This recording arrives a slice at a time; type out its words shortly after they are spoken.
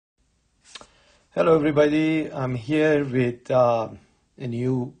Hello, everybody. I'm here with a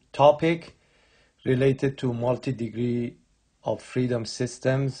new topic related to multi-degree of freedom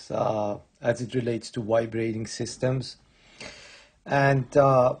systems as it relates to vibrating systems. And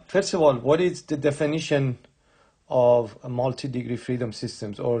first of all, what is the definition of a multi-degree freedom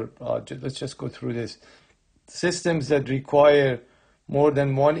systems? Or let's just go through this. Systems that require more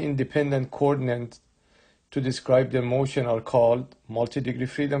than one independent coordinate to describe their motion are called multi-degree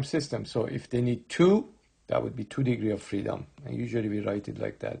freedom systems. So if they need two, that would be 2 degree of freedom. And usually we write it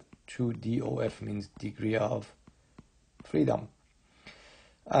like that. 2 DOF means degree of freedom.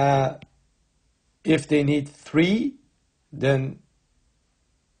 If they need 3, then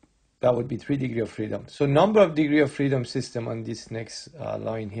that would be 3 degree of freedom. So number of degree of freedom system on this next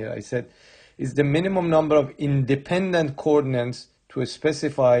line here, I said, is the minimum number of independent coordinates to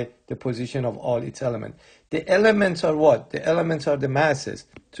specify the position of all its elements. The elements are what? The elements are the masses.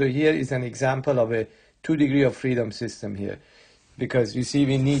 So here is an example of a 2 degree of freedom system here. Because you see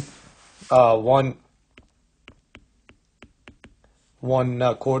we need one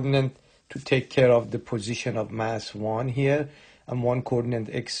coordinate to take care of the position of mass 1 here, and one coordinate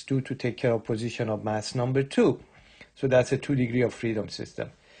x2 to take care of position of mass number 2. So that's a 2 degree of freedom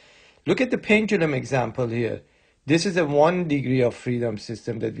system. Look at the pendulum example here. This is a 1 degree of freedom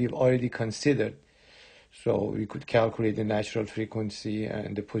system that we've already considered. So we could calculate the natural frequency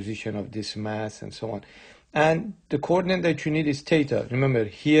and the position of this mass and so on. And the coordinate that you need is theta. Remember,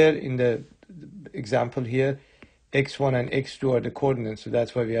 here in the example here, x1 and x2 are the coordinates. So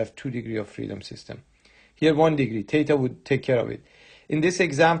that's why we have 2 degree of freedom system. Here 1 degree, theta would take care of it. In this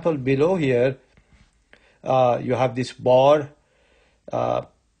example below here, you have this bar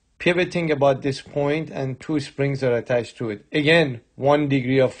pivoting about this point and 2 springs are attached to it. Again, 1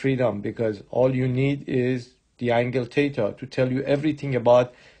 degree of freedom because all you need is the angle theta to tell you everything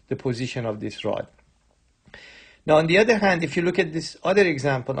about the position of this rod. Now, on the other hand, if you look at this other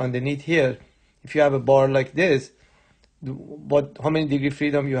example underneath here, if you have a bar like this, how many degree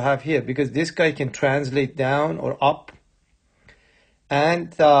freedom you have here? Because this guy can translate down or up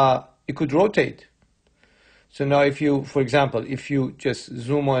and it could rotate. So now if you, for example, if you just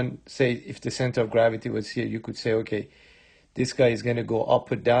zoom on, say, if the center of gravity was here, you could say, okay, this guy is going to go up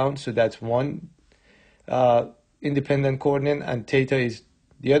or down. So that's one independent coordinate, and theta is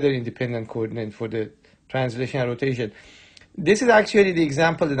the other independent coordinate for the translation and rotation. This is actually the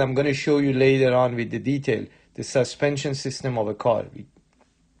example that I'm going to show you later on with the detail, the suspension system of a car.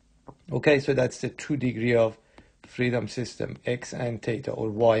 Okay, so that's the 2 degree of freedom system, x and theta, or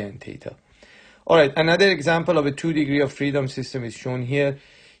y and theta. All right, another example of a 2 degree of freedom system is shown here.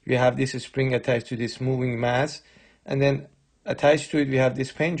 We have this spring attached to this moving mass, and then attached to it we have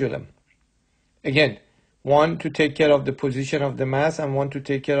this pendulum. Again, one to take care of the position of the mass and one to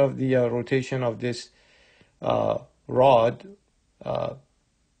take care of the rotation of this rod.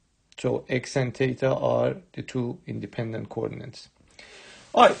 So x and theta are the 2 independent coordinates.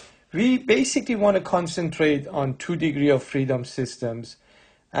 All right, we basically want to concentrate on 2 degree of freedom systems.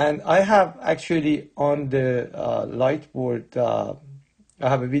 And I have actually on the lightboard, I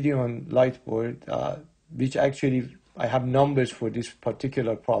have a video on lightboard, which actually I have numbers for this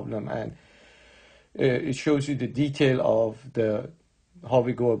particular problem, and it shows you the detail of how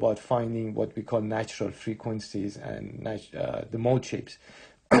we go about finding what we call natural frequencies and the mode shapes.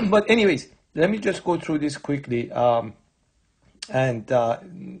 But anyways, let me just go through this quickly. And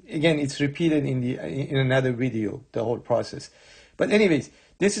again, it's repeated in another video, the whole process. But anyways,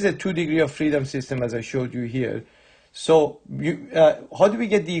 this is a 2 degree of freedom system as I showed you here. So how do we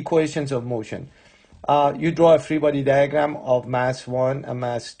get the equations of motion? You draw a free body diagram of mass 1 and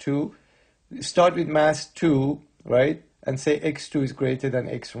mass 2. Start with mass 2, right? And say x2 is greater than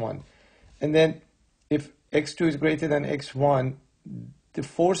x1. And then if x2 is greater than x1, the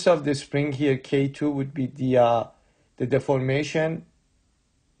force of the spring here, K2, would be the deformation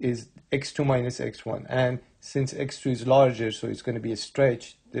is x2 minus x1. And since x2 is larger, so it's going to be a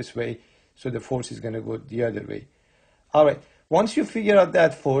stretch this way, so the force is going to go the other way. All right, once you figure out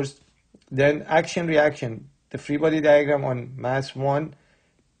that force, then action-reaction, the free body diagram on mass 1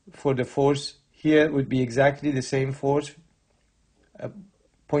 for the force here would be exactly the same force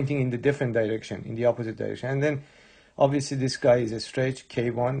pointing in the different direction, in the opposite direction. And then obviously this guy is a stretch,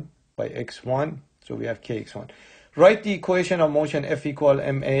 K1 by x1, so we have Kx1. Write the equation of motion F equal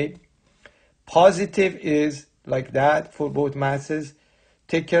ma. Positive is like that for both masses.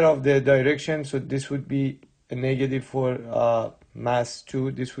 Take care of the direction, so this would be a negative for mass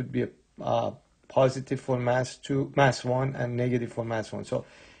 2. This would be a positive for mass 1, and negative for mass 1. So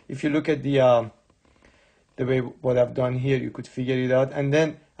if you look at the way what I've done here, you could figure it out. And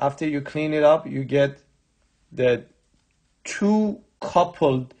then after you clean it up, you get the two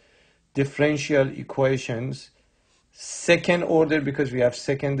coupled differential equations, second order because we have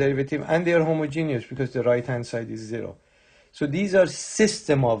second derivative, and they are homogeneous because the right hand side is 0. So these are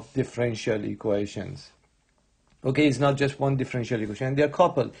system of differential equations. Okay, it's not just one differential equation, and they are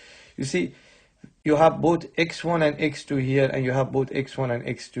coupled. You see, you have both x1 and x2 here, and you have both x1 and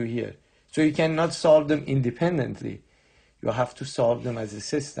x2 here. So you cannot solve them independently. You have to solve them as a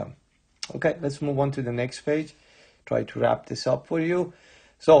system. Okay, let's move on to the next page. Try to wrap this up for you.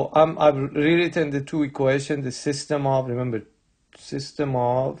 So I've rewritten the two equations, the system of, remember, system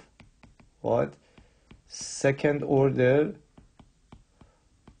of what? Second order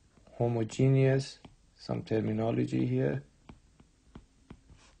homogeneous, some terminology here,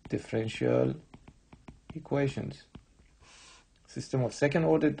 differential equations. System of second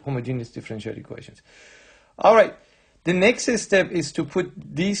order homogeneous differential equations. All right. The next step is to put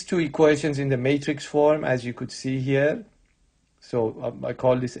these two equations in the matrix form, as you could see here. So I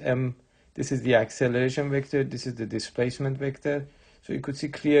call this M. This is the acceleration vector. This is the displacement vector. So you could see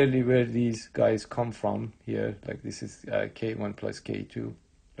clearly where these guys come from here. Like this is K1 plus K2.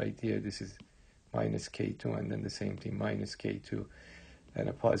 Right here, this is minus K2, and then the same thing, minus K2, and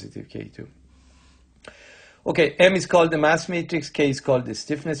a positive K2. Okay, M is called the mass matrix. K is called the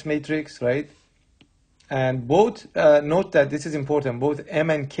stiffness matrix, right? And both, note that this is important, both M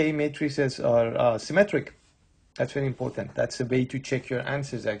and K matrices are symmetric. That's very important. That's a way to check your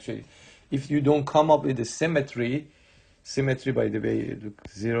answers, actually. If you don't come up with a symmetry, by the way, look,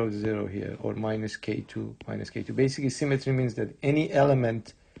 0, 0 here, or minus K2, minus K2. Basically, symmetry means that any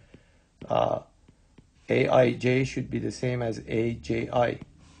element Aij should be the same as Aji.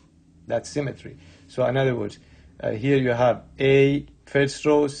 That's symmetry. So in other words, here you have A first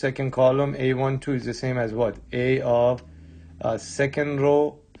row, second column, A1, 2 is the same as what? A of second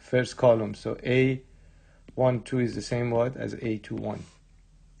row, first column. So A1, 2 is the same what as A2, 1.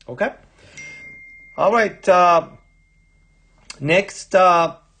 Okay? All right. Next,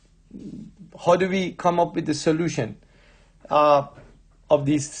 how do we come up with the solution of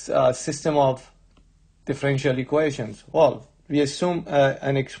this system of differential equations? Well, we assume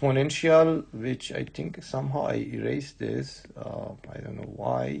an exponential, which I think somehow I erased this. I don't know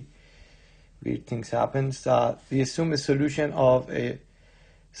why. Weird things happen. We assume a solution of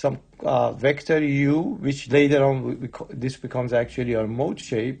some vector u, which later on this becomes actually our mode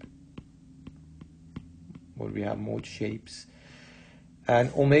shape. Or we have mode shapes. And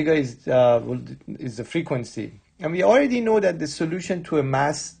omega is the frequency. And we already know that the solution to a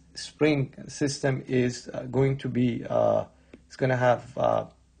mass spring system is going to be, it's going to have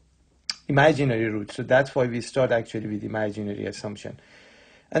imaginary roots. So that's why we start actually with imaginary assumption.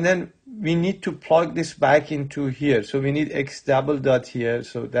 And then we need to plug this back into here. So we need x double dot here.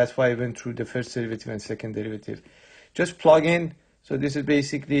 So that's why I went through the first derivative and second derivative. Just plug in. So this is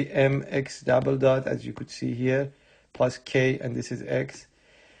basically mx double dot, as you could see here, plus k, and this is x.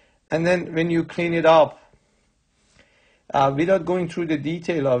 And then when you clean it up, without going through the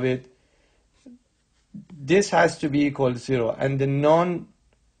detail of it, this has to be equal to 0. And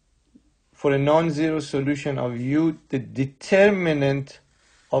for a non-zero solution of u, the determinant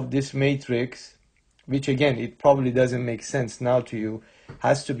of this matrix, which again, it probably doesn't make sense now to you,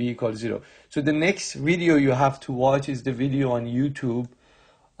 has to be equal to 0. So the next video you have to watch is the video on YouTube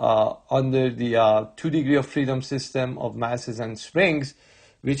under the 2 degree of freedom system of masses and springs,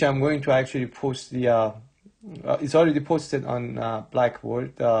 which I'm going to actually post it's already posted on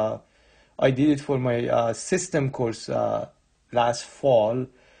Blackboard. I did it for my system course last fall,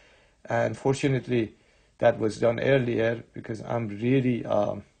 and fortunately that was done earlier because I'm really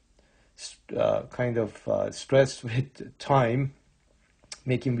kind of stressed with time,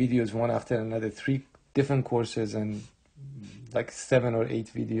 making videos one after another, 3 different courses and like 7 or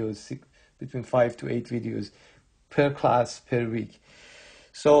 8 videos, between 5 to 8 videos per class per week.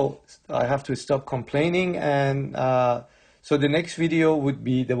 So I have to stop complaining, and so the next video would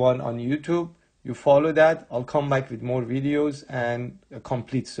be the one on YouTube. You follow that, I'll come back with more videos and a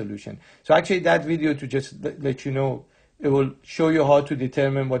complete solution. So actually that video, to just let you know, it will show you how to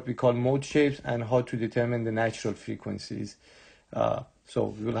determine what we call mode shapes and how to determine the natural frequencies.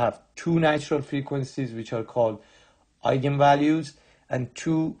 So we will have 2 natural frequencies which are called eigenvalues, and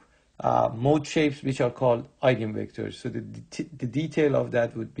 2 mode shapes which are called eigenvectors. So the detail of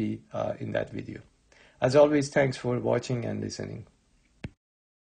that would be in that video. As always, thanks for watching and listening.